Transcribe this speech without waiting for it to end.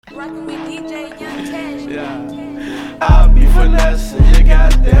Rockin' with DJ Young Cash. Yeah. I'll be finessing your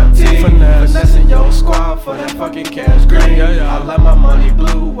goddamn team. Finessing your squad for that fucking cash green. I like my money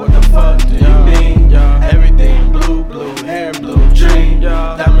blue, what the fuck do you mean? Everything blue, blue, hair blue, dream.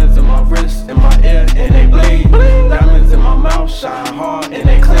 Diamonds in my wrist, in my ear, and they bleed. Diamonds in my mouth, shine hard and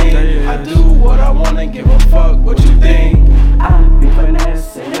they clean. I do what I wanna, give a fuck what you think. I be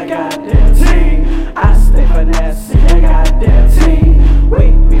finessing your goddamn team. I stay finessing your goddamn team.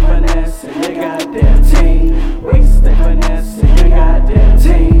 We be finessing your goddamn team. We stay finessing your goddamn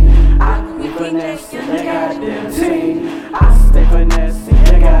team. I be finessing your goddamn team. I stay finessing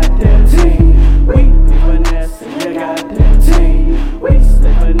your goddamn team. We be finessing your goddamn team. We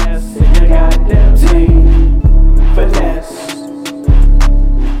stay finessing your goddamn team. Finesse.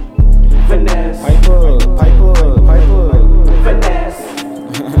 Finesse. Piper. Finesse.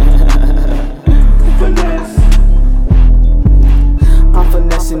 Finesse. I'm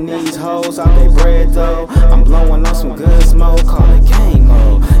finessing these hoes out they bread though. I'm blowing on some good smoke, call it gang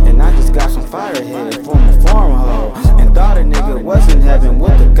mode. And I just got some fire headed from a farm hoe. And thought a nigga was in heaven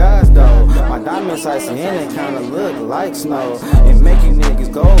with the gods though. My diamonds icy and it kinda look like snow. It make you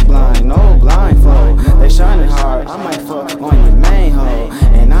niggas go blind, no blindfold. They shining hard, I might fuck on your main hoe.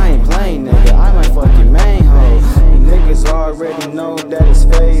 And I ain't playing nigga, I might fuck your main hoe. You niggas already know that it's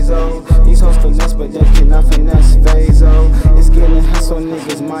FAZO. These hoes finesse but they cannot finesse FAZO. It's getting hot so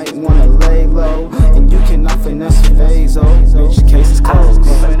niggas might wanna lay low. And you cannot finesse FAZO. Bitch, case is closed.